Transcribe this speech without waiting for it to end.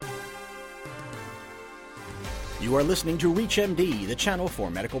You are listening to ReachMD, the channel for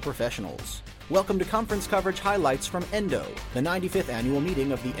medical professionals. Welcome to conference coverage highlights from ENDO, the 95th annual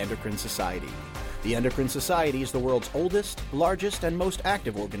meeting of the Endocrine Society. The Endocrine Society is the world's oldest, largest, and most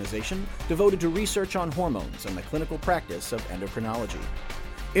active organization devoted to research on hormones and the clinical practice of endocrinology.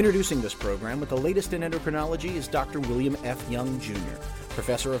 Introducing this program with the latest in endocrinology is Dr. William F. Young, Jr.,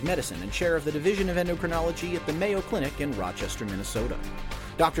 Professor of Medicine and Chair of the Division of Endocrinology at the Mayo Clinic in Rochester, Minnesota.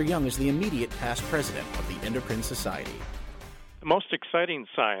 Dr. Young is the immediate past president of the Endocrine Society. The most exciting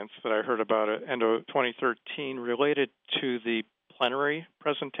science that I heard about at ENDO 2013 related to the plenary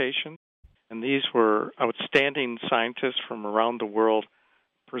presentation. And these were outstanding scientists from around the world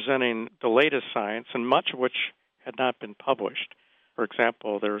presenting the latest science, and much of which had not been published. For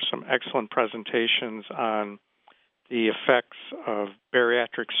example, there were some excellent presentations on the effects of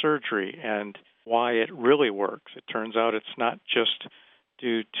bariatric surgery and why it really works. It turns out it's not just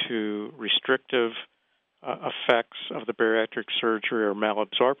due to restrictive effects of the bariatric surgery or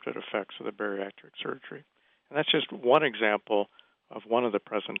malabsorptive effects of the bariatric surgery. And that's just one example of one of the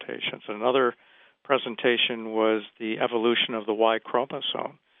presentations. Another presentation was the evolution of the Y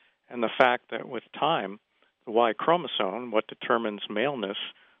chromosome and the fact that with time, the Y chromosome, what determines maleness,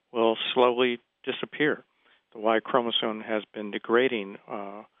 will slowly disappear. The Y chromosome has been degrading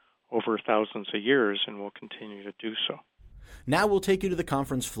over thousands of years and will continue to do so. Now we'll take you to the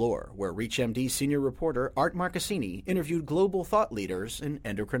conference floor, where ReachMD senior reporter Art Marcassini interviewed global thought leaders in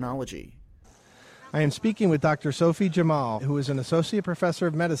endocrinology. I am speaking with Dr. Sophie Jamal, who is an associate professor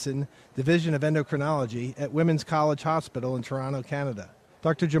of medicine, Division of Endocrinology at Women's College Hospital in Toronto, Canada.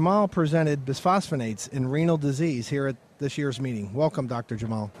 Dr. Jamal presented bisphosphonates in renal disease here at this year's meeting. Welcome, Dr.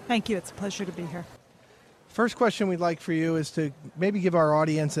 Jamal. Thank you. It's a pleasure to be here. First question we'd like for you is to maybe give our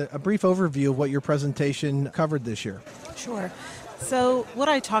audience a brief overview of what your presentation covered this year. Sure. So what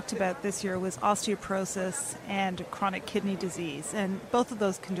I talked about this year was osteoporosis and chronic kidney disease, and both of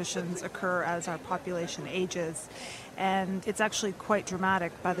those conditions occur as our population ages, and it's actually quite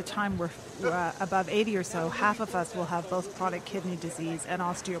dramatic. By the time we're above 80 or so, half of us will have both chronic kidney disease and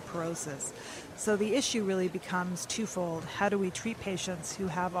osteoporosis. So the issue really becomes twofold. How do we treat patients who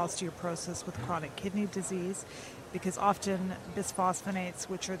have osteoporosis with chronic kidney disease? Because often bisphosphonates,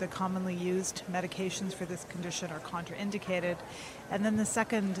 which are the commonly used medications for this condition, are contraindicated. And then the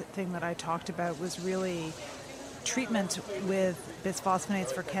second thing that I talked about was really treatment with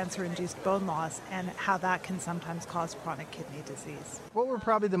bisphosphonates for cancer-induced bone loss and how that can sometimes cause chronic kidney disease. What were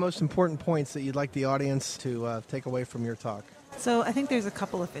probably the most important points that you'd like the audience to take away from your talk? So I think there's a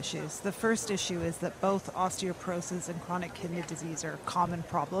couple of issues. The first issue is that both osteoporosis and chronic kidney disease are common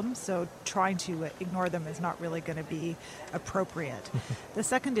problems, so trying to ignore them is not really going to be appropriate. The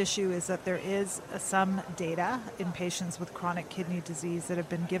second issue is that there is some data in patients with chronic kidney disease that have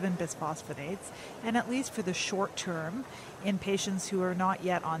been given bisphosphonates, and at least for the short term, in patients who are not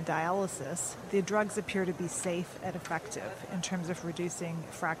yet on dialysis, the drugs appear to be safe and effective in terms of reducing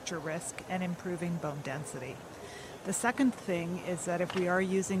fracture risk and improving bone density. The second thing is that if we are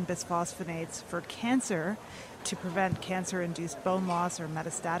using bisphosphonates for cancer to prevent cancer-induced bone loss or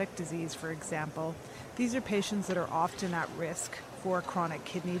metastatic disease, for example, these are patients that are often at risk for chronic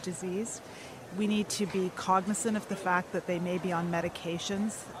kidney disease. We need to be cognizant of the fact that they may be on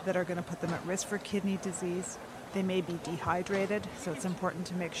medications that are going to put them at risk for kidney disease. They may be dehydrated, so it's important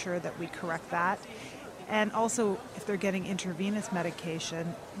to make sure that we correct that. And also, if they're getting intravenous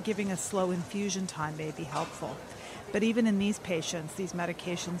medication, giving a slow infusion time may be helpful. But even in these patients, these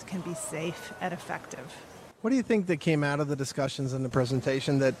medications can be safe and effective. What do you think that came out of the discussions and the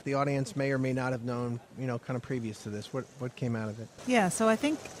presentation that the audience may or may not have known, kind of previous to this? What came out of it? Yeah, so I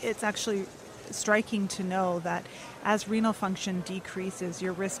think it's actually striking to know that as renal function decreases,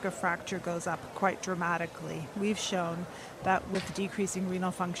 your risk of fracture goes up quite dramatically. We've shown that with decreasing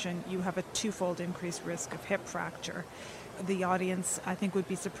renal function, you have a twofold increased risk of hip fracture. The audience, I think, would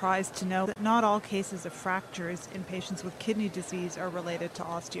be surprised to know that not all cases of fractures in patients with kidney disease are related to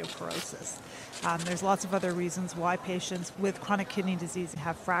osteoporosis. There's lots of other reasons why patients with chronic kidney disease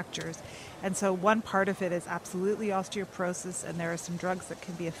have fractures. And so one part of it is absolutely osteoporosis, and there are some drugs that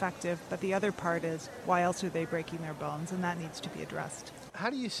can be effective, but the other part is why else are they breaking their bones, and that needs to be addressed. How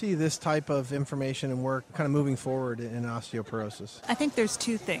do you see this type of information and work kind of moving forward in osteoporosis? I think there's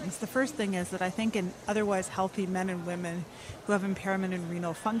two things. The first thing is that I think in otherwise healthy men and women who have impairment in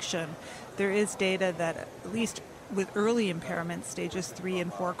renal function, there is data that at least with early impairment, stages 3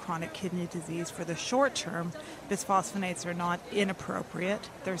 and 4 chronic kidney disease, for the short term, bisphosphonates are not inappropriate.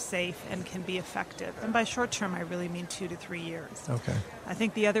 They're safe and can be effective. And by short term, I really mean 2 to 3 years. Okay. I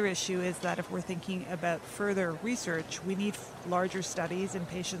think the other issue is that if we're thinking about further research, we need larger studies in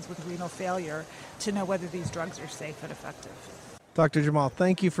patients with renal failure to know whether these drugs are safe and effective. Dr. Jamal,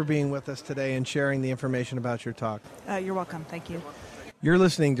 thank you for being with us today and sharing the information about your talk. You're welcome. Thank you. You're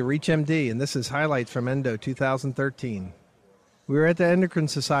listening to ReachMD, and this is Highlights from Endo 2013. We are at the Endocrine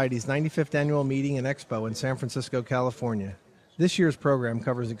Society's 95th Annual Meeting and Expo in San Francisco, California. This year's program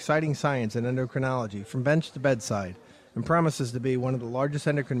covers exciting science and endocrinology from bench to bedside and promises to be one of the largest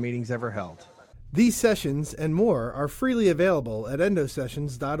endocrine meetings ever held. These sessions and more are freely available at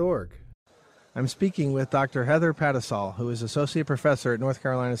endosessions.org. I'm speaking with Dr. Heather Patisal, who is Associate Professor at North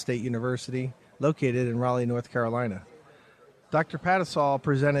Carolina State University, located in Raleigh, North Carolina. Dr. Patisal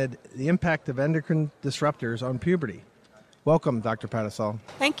presented the impact of endocrine disruptors on puberty. Welcome, Dr. Patisal.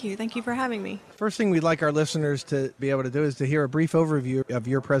 Thank you. Thank you for having me. First thing we'd like our listeners to be able to do is to hear a brief overview of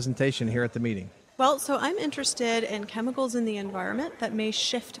your presentation here at the meeting. Well, so I'm interested in chemicals in the environment that may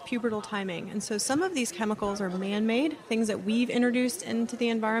shift pubertal timing. And so some of these chemicals are man-made, things that we've introduced into the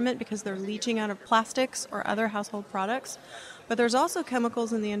environment because they're leaching out of plastics or other household products. But there's also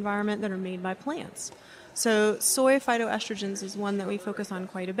chemicals in the environment that are made by plants. So soy phytoestrogens is one that we focus on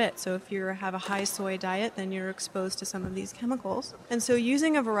quite a bit. So if you have a high soy diet, then you're exposed to some of these chemicals. And so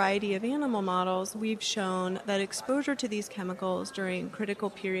using a variety of animal models, we've shown that exposure to these chemicals during critical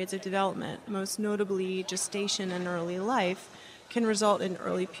periods of development, most notably gestation and early life, can result in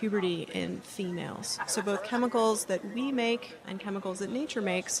early puberty in females. So both chemicals that we make and chemicals that nature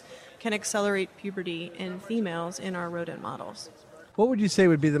makes can accelerate puberty in females in our rodent models. What would you say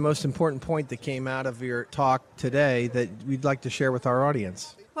would be the most important point that came out of your talk today that we'd like to share with our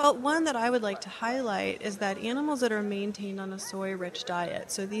audience? Well, one that I would like to highlight is that animals that are maintained on a soy-rich diet,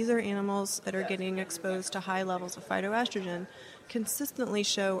 so these are animals that are getting exposed to high levels of phytoestrogen, consistently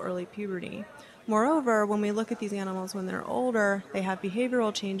show early puberty. Moreover, when we look at these animals when they're older, they have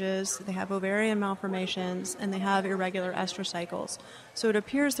behavioral changes, they have ovarian malformations, and they have irregular estrous cycles. So it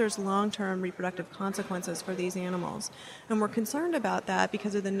appears there's long-term reproductive consequences for these animals. And we're concerned about that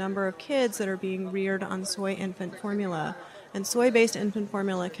because of the number of kids that are being reared on soy infant formula. And soy-based infant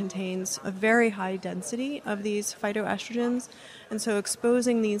formula contains a very high density of these phytoestrogens. And so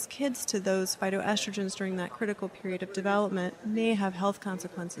exposing these kids to those phytoestrogens during that critical period of development may have health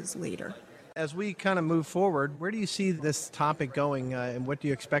consequences later. As we kind of move forward, where do you see this topic going and what do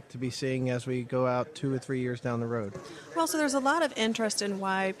you expect to be seeing as we go out 2 or 3 years down the road? Well, so there's a lot of interest in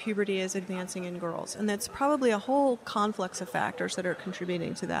why puberty is advancing in girls, and that's probably a whole conflux of factors that are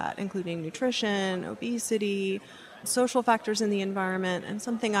contributing to that, including nutrition, obesity, social factors in the environment, and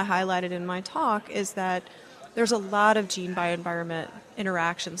something I highlighted in my talk is that there's a lot of gene-by-environment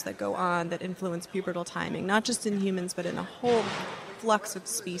interactions that go on that influence pubertal timing, not just in humans, but in a whole flux of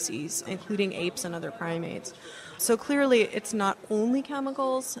species, including apes and other primates. So clearly it's not only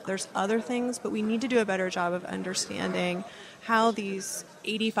chemicals, there's other things, but we need to do a better job of understanding how these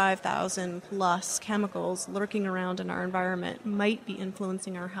 85,000 plus chemicals lurking around in our environment might be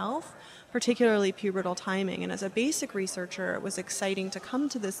influencing our health, particularly pubertal timing. And as a basic researcher, it was exciting to come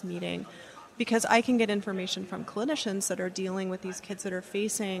to this meeting because I can get information from clinicians that are dealing with these kids that are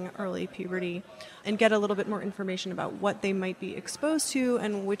facing early puberty and get a little bit more information about what they might be exposed to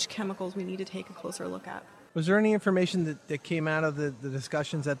and which chemicals we need to take a closer look at. Was there any information that came out of the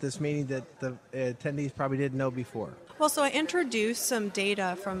discussions at this meeting that the attendees probably didn't know before? Well, so I introduced some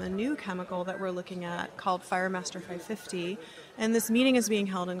data from a new chemical that we're looking at called Firemaster 550, and this meeting is being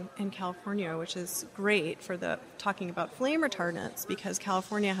held in California, which is great for talking about flame retardants because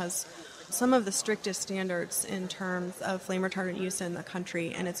California has some of the strictest standards in terms of flame retardant use in the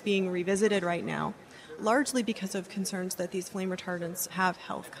country, and it's being revisited right now, largely because of concerns that these flame retardants have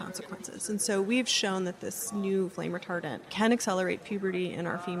health consequences. And so we've shown that this new flame retardant can accelerate puberty in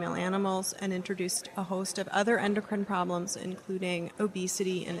our female animals and introduced a host of other endocrine problems, including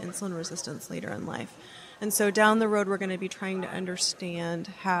obesity and insulin resistance later in life. And so down the road, we're going to be trying to understand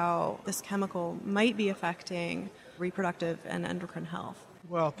how this chemical might be affecting reproductive and endocrine health.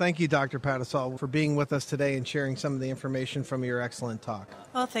 Well, thank you, Dr. Patisal, for being with us today and sharing some of the information from your excellent talk.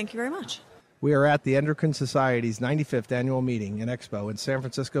 Well, thank you very much. We are at the Endocrine Society's 95th Annual Meeting and Expo in San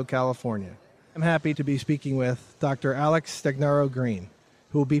Francisco, California. I'm happy to be speaking with Dr. Alex Stagnaro-Green,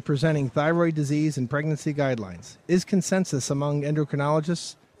 who will be presenting Thyroid Disease and Pregnancy Guidelines. Is consensus among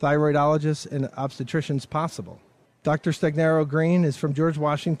endocrinologists, thyroidologists, and obstetricians possible? Dr. Stagnaro-Green is from George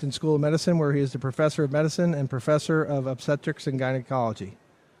Washington School of Medicine, where he is the professor of medicine and professor of obstetrics and gynecology.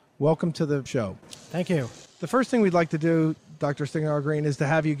 Welcome to the show. Thank you. The first thing we'd like to do, Dr. Stignauer-Green, is to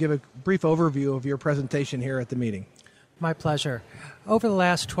have you give a brief overview of your presentation here at the meeting. My pleasure. Over the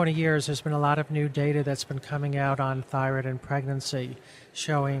last 20 years, there's been a lot of new data that's been coming out on thyroid and pregnancy,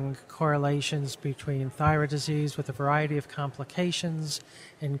 showing correlations between thyroid disease with a variety of complications,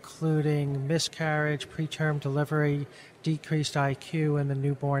 including miscarriage, preterm delivery, decreased IQ in the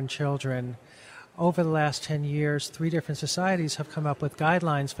newborn children. Over the last 10 years, 3 different societies have come up with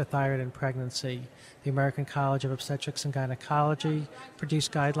guidelines for thyroid and pregnancy. The American College of Obstetrics and Gynecology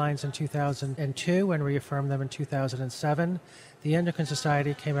produced guidelines in 2002 and reaffirmed them in 2007. The Endocrine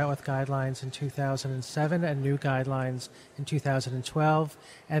Society came out with guidelines in 2007 and new guidelines in 2012.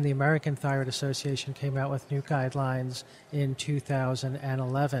 And the American Thyroid Association came out with new guidelines in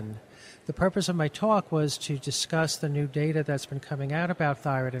 2011. The purpose of my talk was to discuss the new data that's been coming out about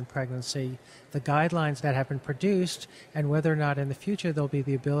thyroid and pregnancy, the guidelines that have been produced, and whether or not in the future there'll be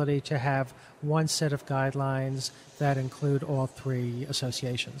the ability to have one set of guidelines that include all 3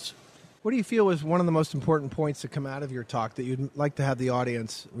 associations. What do you feel is one of the most important points to come out of your talk that you'd like to have the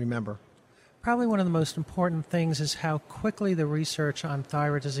audience remember? Probably one of the most important things is how quickly the research on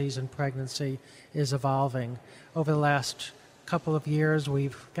thyroid disease and pregnancy is evolving. Over the last couple of years,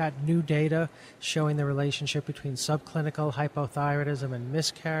 we've got new data showing the relationship between subclinical hypothyroidism and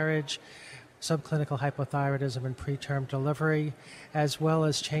miscarriage, subclinical hypothyroidism and preterm delivery, as well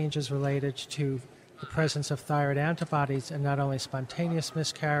as changes related to the presence of thyroid antibodies in not only spontaneous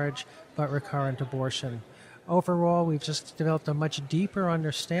miscarriage, but recurrent abortion. Overall, we've just developed a much deeper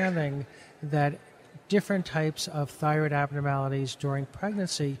understanding that different types of thyroid abnormalities during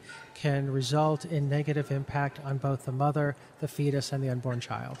pregnancy can result in negative impact on both the mother, the fetus, and the unborn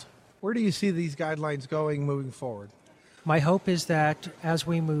child. Where do you see these guidelines going moving forward? My hope is that as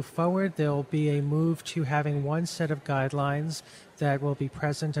we move forward, there'll be a move to having one set of guidelines that will be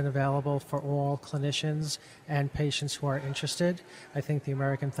present and available for all clinicians and patients who are interested. I think the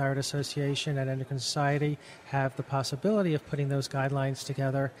American Thyroid Association and Endocrine Society have the possibility of putting those guidelines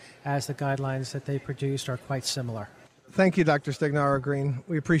together, as the guidelines that they produced are quite similar. Thank you, Dr. Stignauer-Green.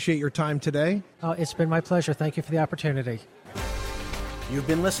 We appreciate your time today. It's been my pleasure. Thank you for the opportunity. You've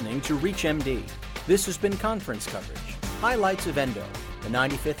been listening to ReachMD. This has been conference coverage. Highlights of Endo, the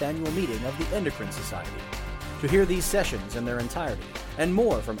 95th annual meeting of the Endocrine Society. To hear these sessions in their entirety and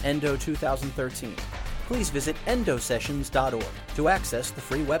more from Endo 2013, please visit endosessions.org to access the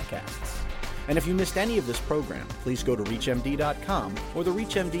free webcasts. And if you missed any of this program, please go to ReachMD.com or the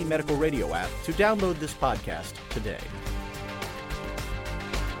ReachMD Medical Radio app to download this podcast today.